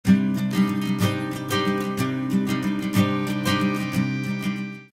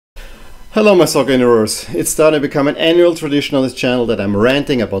Hello my soccer universe. It's starting to become an annual tradition on this channel that I'm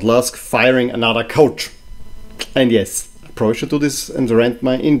ranting about LASK firing another coach. And yes, I probably should do this and rant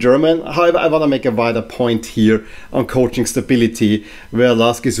in German. However, I want to make a wider point here on coaching stability, where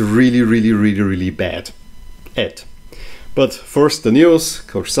LASK is really bad at. But first the news.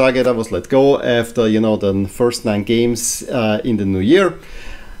 Coach Sageder was let go after, the first 9 games in the new year.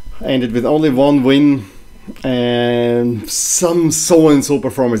 Ended with only 1 win and some so-and-so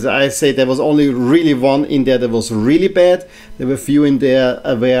performances. I say there was only really 1 in there that was really bad. There were a few in there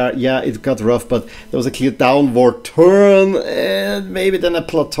where, yeah, it got rough, but there was a clear downward turn and maybe then a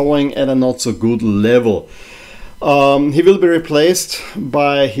plateauing at a not so good level. He will be replaced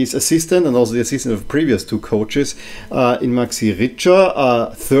by his assistant and also the assistant of previous 2 coaches in Maxi Richer,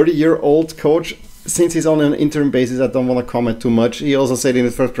 a 30-year-old coach. Since he's on an interim basis, I don't want to comment too much. He also said in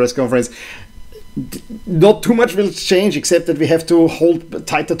his first press conference, not too much will change except that we have to hold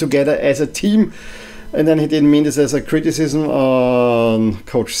tighter together as a team. And then he didn't mean this as a criticism on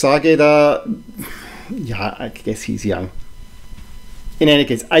Coach Sageder. Yeah, I guess he's young. In any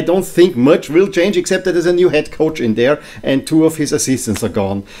case, I don't think much will change except that there's a new head coach in there and 2 of his assistants are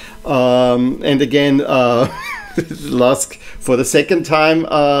gone. And again, LASK for the second time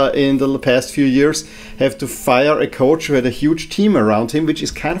in the past few years have to fire a coach who had a huge team around him, which is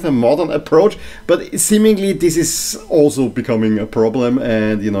kind of a modern approach, but seemingly this is also becoming a problem.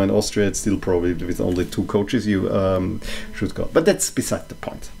 And in Austria it's still probably with only 2 coaches you should go, but that's beside the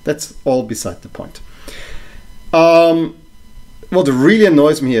point. That's all beside the point. What really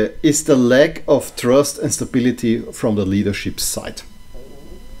annoys me here is the lack of trust and stability from the leadership side,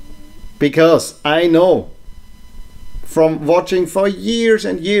 because I know from watching for years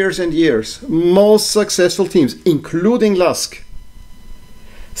and years and years, most successful teams, including LASK,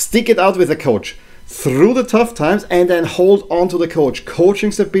 stick it out with a coach through the tough times and then hold on to the coach.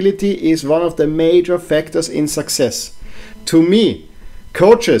 Coaching stability is one of the major factors in success. To me,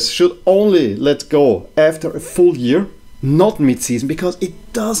 coaches should only let go after a full year, not mid-season, because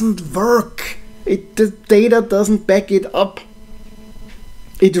it doesn't work. The data doesn't back it up.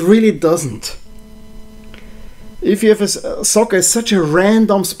 It really doesn't. If you have soccer is such a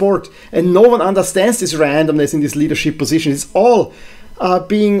random sport and no one understands this randomness in this leadership position, it's all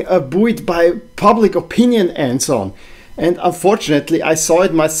being buoyed by public opinion and so on. And unfortunately, I saw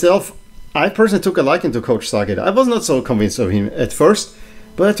it myself. I personally took a liking to Coach Sageder. I was not so convinced of him at first,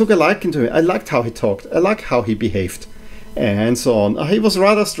 but I took a liking to him. I liked how he talked. I liked how he behaved and so on. He was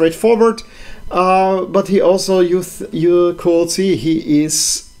rather straightforward, but he also, you could see,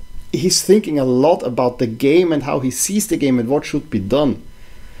 he's thinking a lot about the game and how he sees the game and what should be done.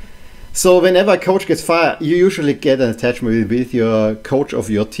 So whenever a coach gets fired, you usually get an attachment with your coach of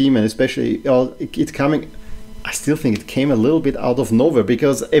your team, and especially it's coming, I still think it came a little bit out of nowhere,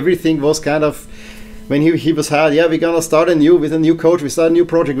 because everything was kind of, when he was hired, yeah, we're gonna start with a new coach, we start a new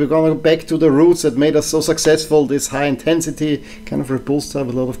project, we're gonna go back to the roots that made us so successful, this high intensity, kind of repulsed, have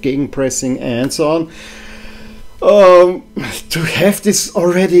a lot of gegenpressing and so on. To have this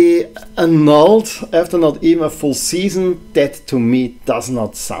already annulled after not even a full season, that to me does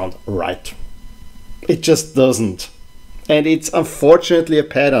not sound right. It just doesn't. And it's unfortunately a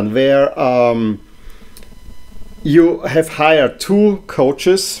pattern where you have hired 2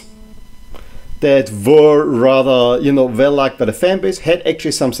 coaches that were rather, well liked by the fan base, had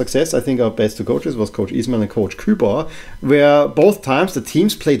actually some success. I think our best 2 coaches was Coach Ismail and Coach Kübauer, where both times the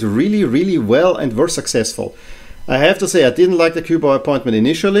teams played really well and were successful. I have to say, I didn't like the Kübauer appointment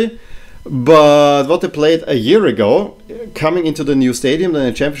initially, but what they played a year ago, coming into the new stadium and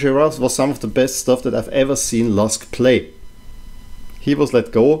the championship rounds, was some of the best stuff that I've ever seen LASK play. He was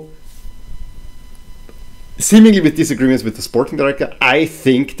let go, seemingly with disagreements with the sporting director. I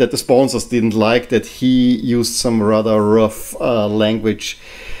think that the sponsors didn't like that he used some rather rough language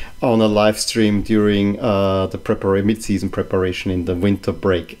on a live stream during the mid-season preparation in the winter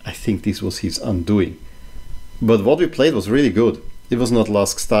break. I think this was his undoing. But what we played was really good. It was not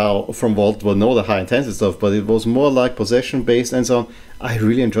LASK style from what we know, the high intensity stuff, but it was more like possession based and so on. I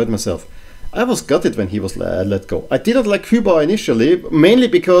really enjoyed myself. I was gutted when he was let go. I did not like Kübauer initially, mainly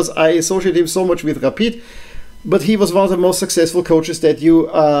because I associate him so much with Rapid, but he was one of the most successful coaches that you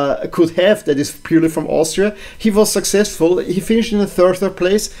could have that is purely from Austria. He was successful. He finished in the third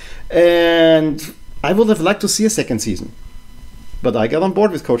place, and I would have liked to see a second season. But I got on board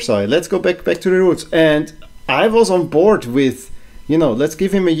with Coach Sai. Let's go back to the roots. And I was on board with, let's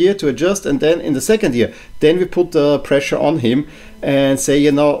give him a year to adjust, and then in the second year, then we put the pressure on him and say,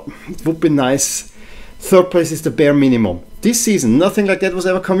 it would be nice. 3rd place is the bare minimum. This season, nothing like that was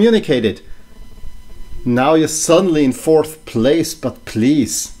ever communicated. Now you're suddenly in 4th place, but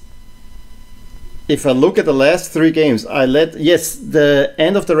please, if I look at the last 3 games, yes, the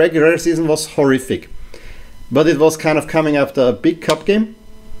end of the regular season was horrific, but it was kind of coming after a big cup game,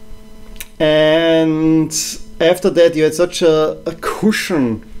 and after that you had such a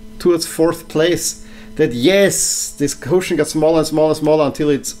cushion towards 4th place that yes, this cushion got smaller and smaller and smaller until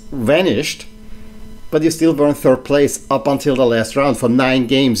it's vanished, but you still were in 3rd place up until the last round. For 9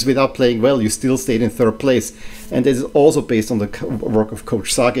 games without playing well, you still stayed in 3rd place, and this is also based on the work of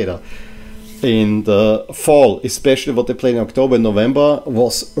Coach Sageder. In the fall, especially what they played in October and November,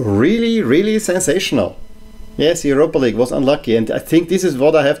 was really, really sensational. Yes, Europa League was unlucky, and I think this is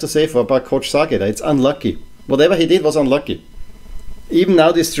what I have to say about Coach Sageder. It's unlucky. Whatever he did was unlucky. Even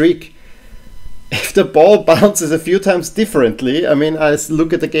now this streak, if the ball bounces a few times differently, I mean, I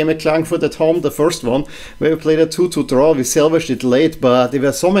look at the game at Klagenfurt at home, the first one, where we played a 2-2 draw, we salvaged it late, but there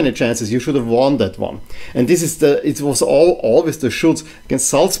were so many chances, you should have won that one. And this is it was always the shoots against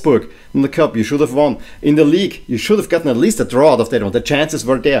Salzburg in the cup, you should have won. In the league, you should have gotten at least a draw out of that one, the chances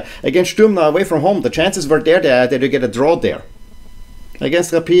were there. Against Sturm now away from home, the chances were there that you get a draw there.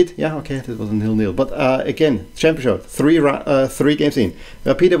 Against Rapid, yeah, okay, that was a 0-0. But again, championship, 3 games in.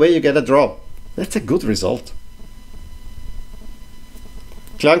 Rapid away, you get a draw. That's a good result.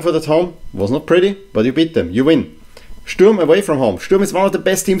 Klagenfurt at home was not pretty, but you beat them, you win. Sturm away from home. Sturm is one of the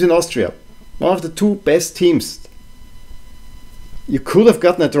best teams in Austria. One of the 2 best teams. You could have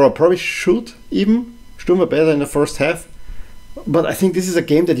gotten a draw, probably should even. Sturm were better in the first half. But I think this is a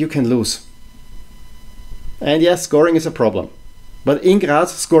game that you can lose. And yes, scoring is a problem. But in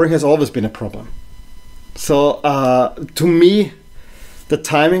Graz, scoring has always been a problem. So to me, the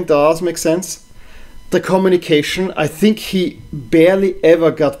timing does make sense. The communication, I think he barely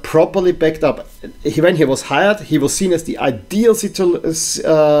ever got properly backed up. When he was hired, he was seen as the ideal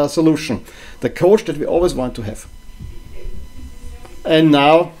solution. The coach that we always want to have. And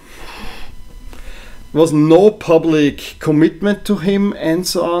now, was no public commitment to him and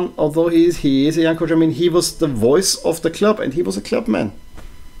so on, although he is a young coach. I mean, he was the voice of the club and he was a club man.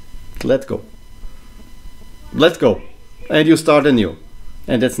 Let go. Let go. And you start anew.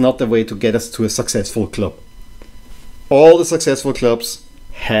 And that's not the way to get us to a successful club. All the successful clubs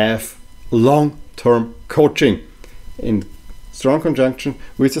have long-term coaching in strong conjunction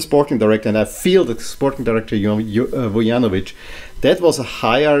with the sporting director. And I feel the sporting director, Vujanovic, that was a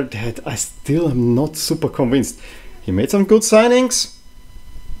hire that I still am not super convinced. He made some good signings,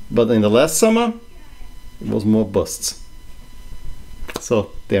 but in the last summer, it was more busts.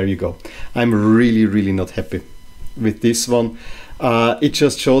 So there you go. I'm really, really not happy with this one. It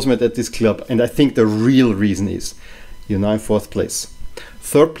just shows me that this club, and I think the real reason is, you're now in 4th place.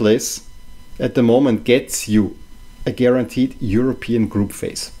 3rd place at the moment gets you a guaranteed European group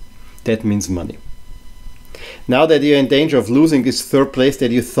phase. That means money. Now that you're in danger of losing this 3rd place that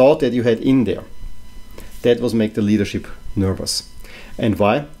you thought that you had in there, that was make the leadership nervous. And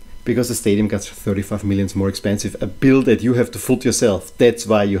why? Because the stadium got 35 million more expensive. A bill that you have to foot yourself. That's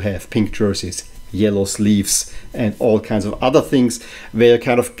why you have pink jerseys, yellow sleeves, and all kinds of other things where you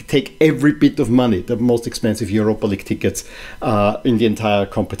kind of take every bit of money, the most expensive Europa League tickets in the entire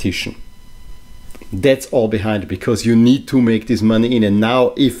competition. That's all behind it, because you need to make this money in. And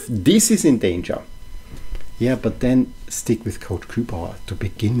now if this is in danger, yeah, but then stick with Coach Kübauer to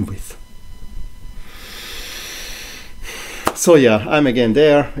begin with. So yeah, I'm again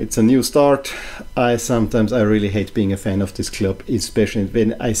there. It's a new start. I really hate being a fan of this club, especially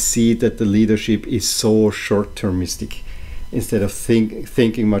when I see that the leadership is so short-termistic instead of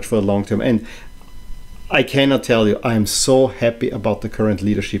thinking much for the long term. And I cannot tell you, I am so happy about the current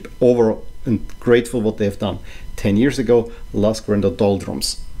leadership overall and grateful what they have done. 10 years ago, LASK were in the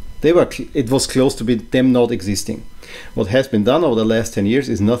doldrums. It was close to them not existing. What has been done over the last 10 years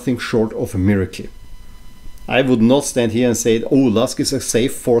is nothing short of a miracle. I would not stand here and say, oh, LASK is a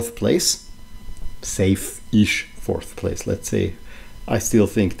safe 4th place. Safe-ish 4th place, let's say. I still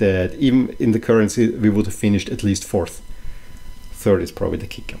think that even in the currency, we would have finished at least 4th. 3rd is probably the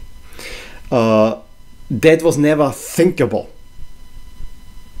kicker. That was never thinkable.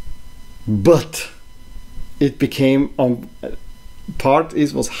 But it became,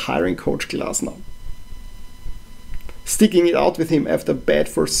 was hiring Coach Glasner. Sticking it out with him after a bad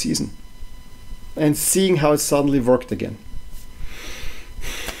first season. And seeing how it suddenly worked again.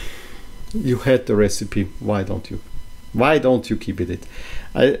 You had the recipe. Why don't you? Why don't you keep it?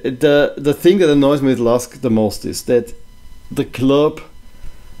 The thing that annoys me with LASK the most is that the club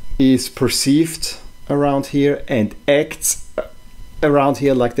is perceived around here and acts around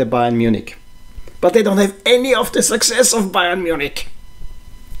here like they're Bayern Munich. But they don't have any of the success of Bayern Munich.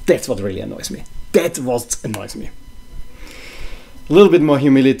 That's what really annoys me. That's what annoys me. a little bit more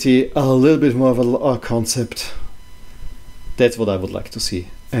humility, a little bit more of a concept. That's what I would like to see.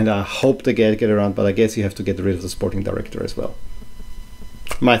 And I hope they get around, but I guess you have to get rid of the sporting director as well.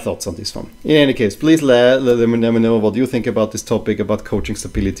 My thoughts on this one. In any case, please let me know what you think about this topic, about coaching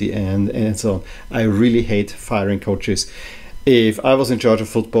stability and so on. I really hate firing coaches. If I was in charge of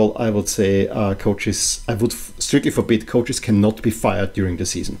football, I would say coaches, I would strictly forbid coaches cannot be fired during the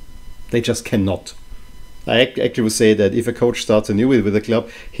season. They just cannot. I actually would say that if a coach starts anew with a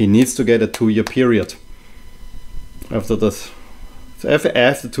club, he needs to get a 2-year period. After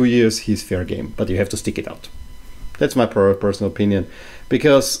 2 years, he's fair game, but you have to stick it out. That's my personal opinion,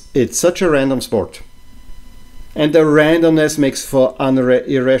 because it's such a random sport. And the randomness makes for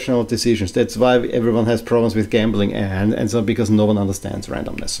irrational decisions. That's why everyone has problems with gambling, and so because no one understands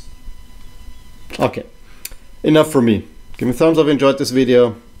randomness. Okay, enough for me. Give me a thumbs up if you enjoyed this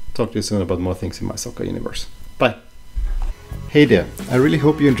video. Talk to you soon about more things in my soccer universe. Bye. Hey there, I really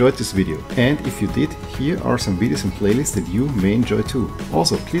hope you enjoyed this video, and if you did, here are some videos and playlists that you may enjoy too.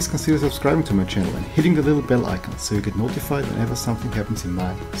 Also, please consider subscribing to my channel and hitting the little bell icon so you get notified whenever something happens in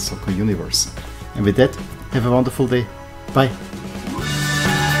my soccer universe. And with that, have a wonderful day. Bye.